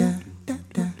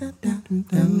Do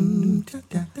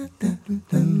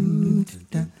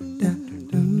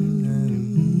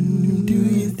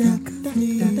you think of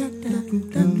me?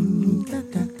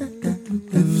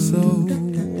 If so,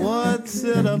 what's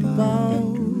it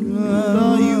about?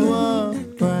 Are you up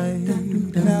right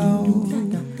now?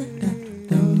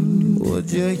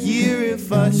 Would you hear if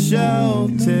I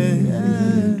shouted?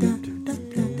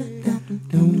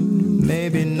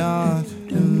 Maybe not,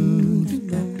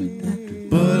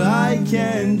 but I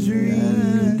can dream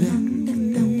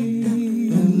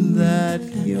that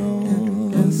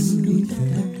you're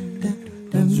sleeping,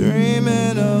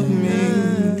 dreaming of me.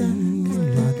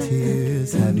 My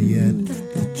tears have yet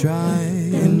to dry.